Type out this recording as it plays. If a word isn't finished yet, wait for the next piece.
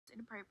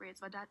inappropriate,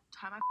 so I had to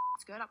tie my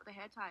skirt up with a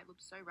hair tie. It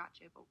looked so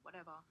ratchet, but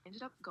whatever.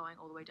 Ended up going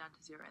all the way down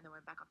to 0 and then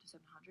went back up to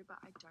 700, but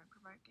I don't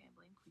promote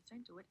gambling. Please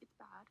don't do it. It's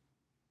bad.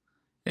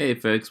 Hey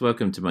folks,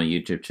 welcome to my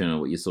YouTube channel.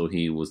 What you saw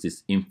here was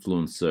this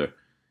influencer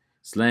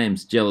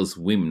slams jealous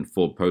women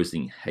for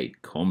posting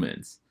hate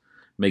comments.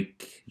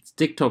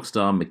 TikTok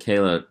star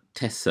Mikaela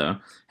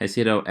Testa has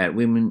hit out at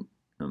women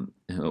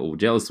or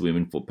jealous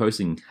women for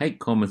posting hate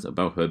comments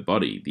about her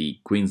body. The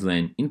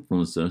Queensland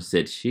influencer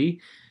said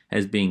she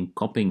has been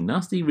copying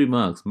nasty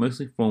remarks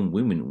mostly from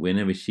women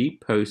whenever she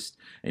posts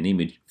an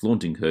image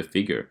flaunting her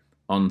figure.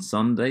 On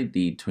Sunday,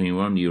 the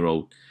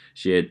 21-year-old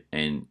shared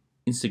an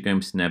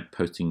Instagram snap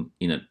posting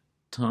in a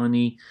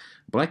tiny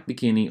black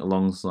bikini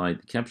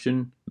alongside the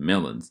caption,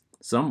 "Melons."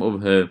 Some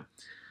of her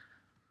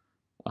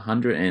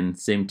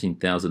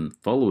 117,000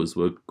 followers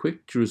were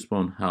quick to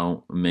respond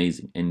how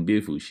amazing and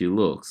beautiful she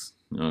looks.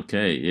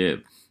 Okay, yeah.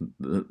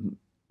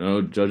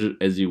 Oh, judge it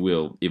as you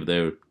will if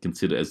they're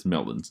considered as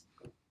melons.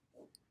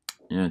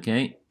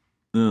 Okay.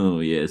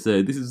 Oh, yeah.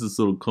 So this is the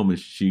sort of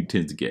comments she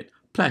tends to get.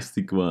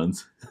 Plastic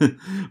ones.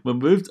 My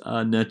boobs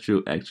are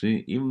natural,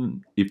 actually,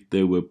 even if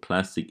they were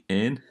plastic.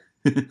 And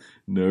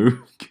no,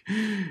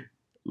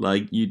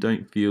 like you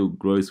don't feel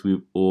gross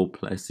with all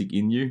plastic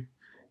in you.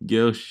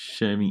 Girls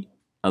shaming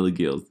other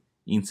girls,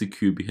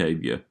 insecure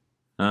behavior.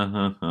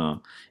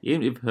 Even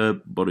if her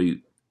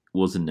body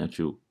wasn't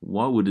natural,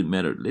 why would it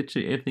matter?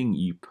 Literally everything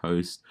you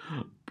post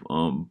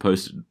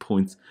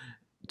points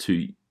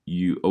to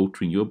you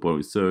altering your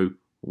body. So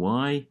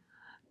why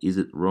is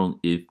it wrong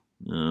if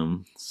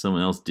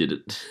someone else did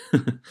it?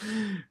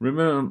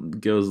 Remember,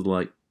 girls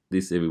like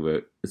this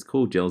everywhere. It's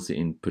called jealousy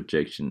and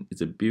projection.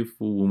 It's a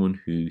beautiful woman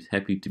who's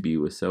happy to be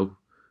herself,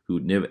 who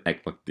would never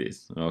act like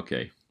this.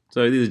 Okay,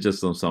 so this is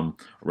just some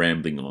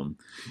rambling on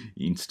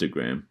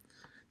Instagram.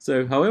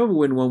 So, however,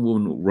 when one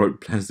woman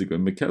wrote plastic,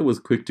 Mikaela was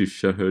quick to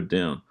shut her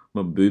down.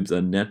 My boobs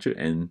are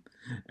natural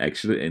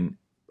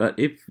but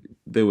if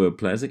they were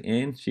plastic,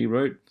 and she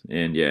wrote,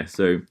 and yeah,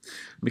 so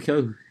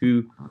Mikaela,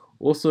 who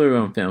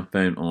also found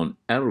fame on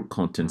adult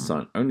content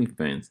site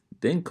Onlyfans,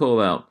 then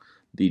called out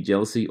the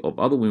jealousy of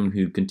other women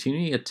who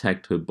continually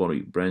attacked her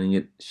body, branding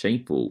it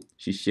shameful.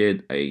 She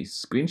shared a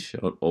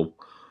screenshot of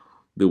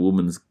the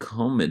woman's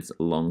comments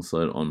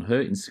alongside on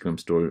her Instagram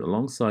story,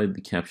 alongside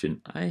the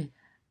caption,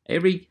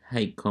 "Every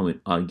hate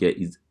comment I get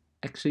is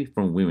actually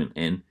from women,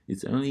 and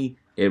it's only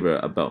ever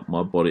about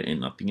my body and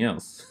nothing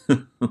else."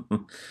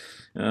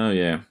 Oh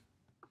yeah,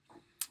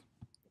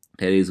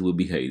 haters will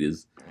be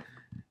haters.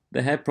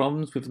 They have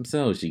problems with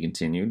themselves, she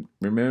continued.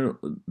 Remember,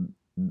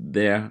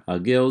 there are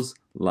girls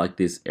like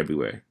this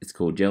everywhere. It's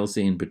called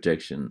jealousy and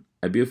projection.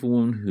 A beautiful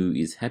woman who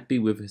is happy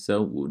with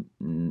herself would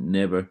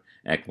never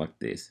act like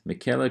this.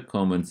 Mikaela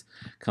comments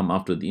come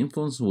after the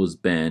influencer was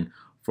banned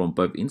from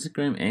both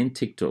Instagram and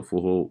TikTok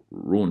for her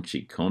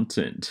raunchy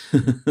content,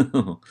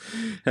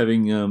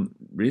 having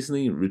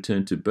recently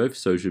returned to both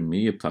social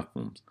media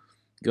platforms.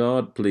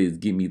 God, please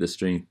give me the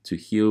strength to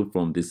heal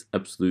from this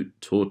absolute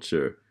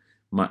torture.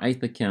 My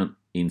 8th account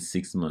in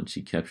 6 months,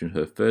 she captioned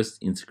her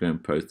first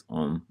Instagram post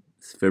on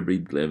February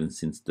 11th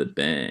since the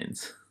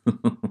bans.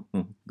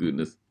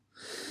 Goodness.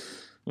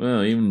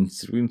 Well, even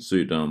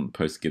swimsuit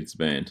post gets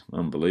banned.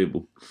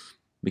 Unbelievable.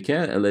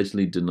 Mikaela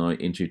allegedly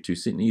denied entry to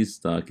Sydney's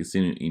Star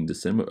Casino in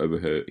December over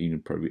her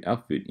inappropriate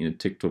outfit. In a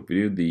TikTok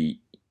video, the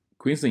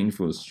Queensland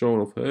influencer showed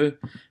off her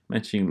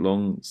matching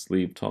long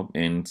sleeve top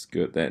and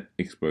skirt that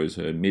exposed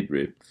her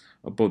midriff.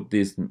 I bought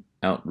this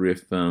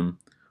outriff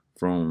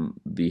from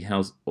the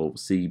House of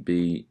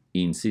CB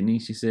in Sydney,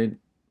 she said.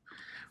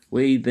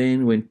 We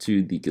then went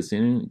to the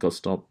casino, got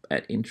stopped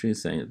at entry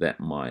saying that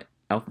my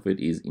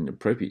outfit is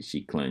inappropriate, she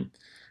claimed.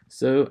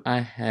 So I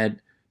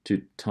had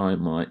to tie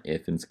my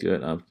effing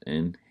skirt up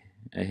and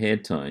a hair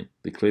tie.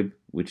 The clip,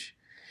 which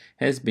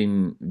has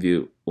been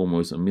viewed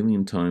almost 1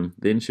 million times,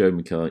 then showed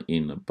Mikaela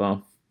in a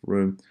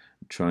bathroom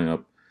trying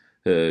up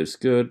her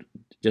skirt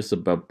just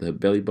above her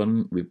belly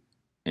button with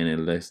an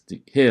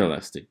hair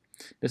elastic.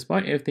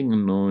 Despite everything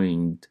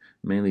annoying,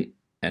 mainly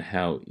at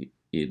how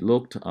it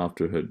looked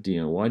after her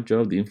DIY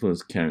job, the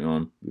influencer carrying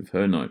on with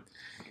her note.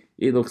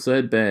 It looks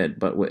so bad,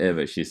 but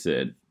whatever, she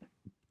said.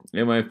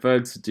 Anyway,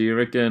 folks, do you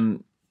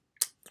reckon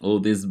all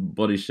this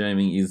body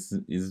shaming is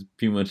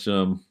pretty much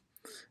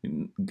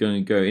going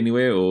to go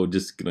anywhere, or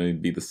just going to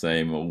be the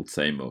same old,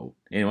 same old?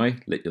 Anyway,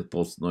 let your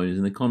thoughts know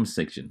in the comments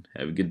section.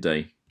 Have a good day.